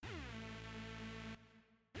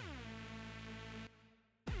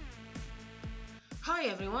Hi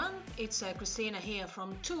everyone, it's Christina here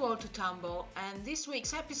from Too Old to Tumble, and this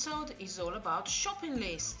week's episode is all about shopping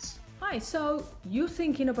lists. Hi, so you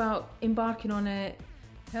thinking about embarking on a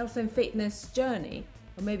health and fitness journey,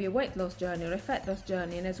 or maybe a weight loss journey or a fat loss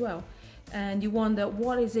journey as well, and you wonder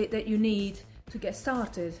what is it that you need to get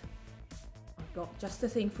started? I've got just the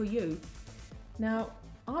thing for you. Now,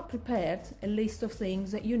 I prepared a list of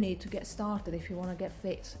things that you need to get started if you want to get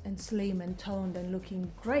fit and slim and toned and looking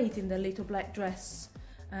great in the little black dress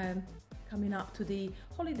coming up to the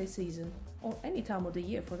holiday season or any time of the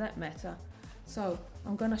year for that matter. So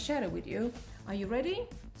I'm gonna share it with you. Are you ready?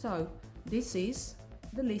 So this is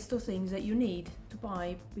the list of things that you need to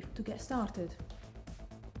buy to get started.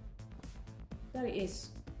 There it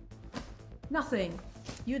is. Nothing.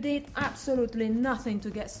 You did absolutely nothing to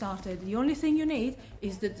get started. The only thing you need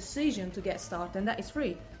is the decision to get started, and that is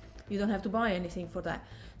free. You don't have to buy anything for that.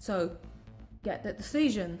 So get that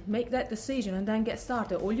decision, make that decision, and then get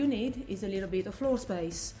started. All you need is a little bit of floor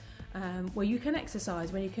space where you can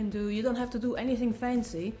exercise, when you don't have to do anything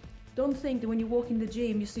fancy. Don't think that when you walk in the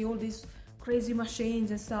gym you see all these crazy machines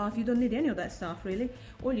and stuff. You don't need any of that stuff really.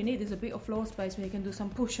 All you need is a bit of floor space where you can do some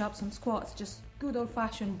push-ups, some squats, just good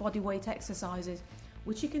old-fashioned body weight exercises,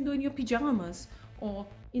 which you can do in your pajamas or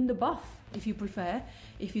in the bath if you prefer,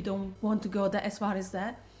 if you don't want to go that as far as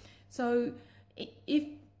that. So if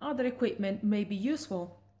other equipment may be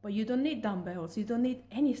useful, but you don't need dumbbells, you don't need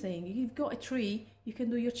anything. You've got a tree, you can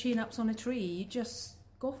do your chin-ups on a tree. You just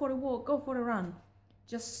go for a walk, go for a run.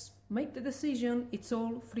 Just make the decision. It's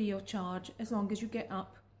all free of charge as long as you get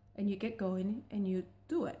up and you get going and you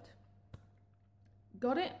do it.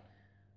 Got it?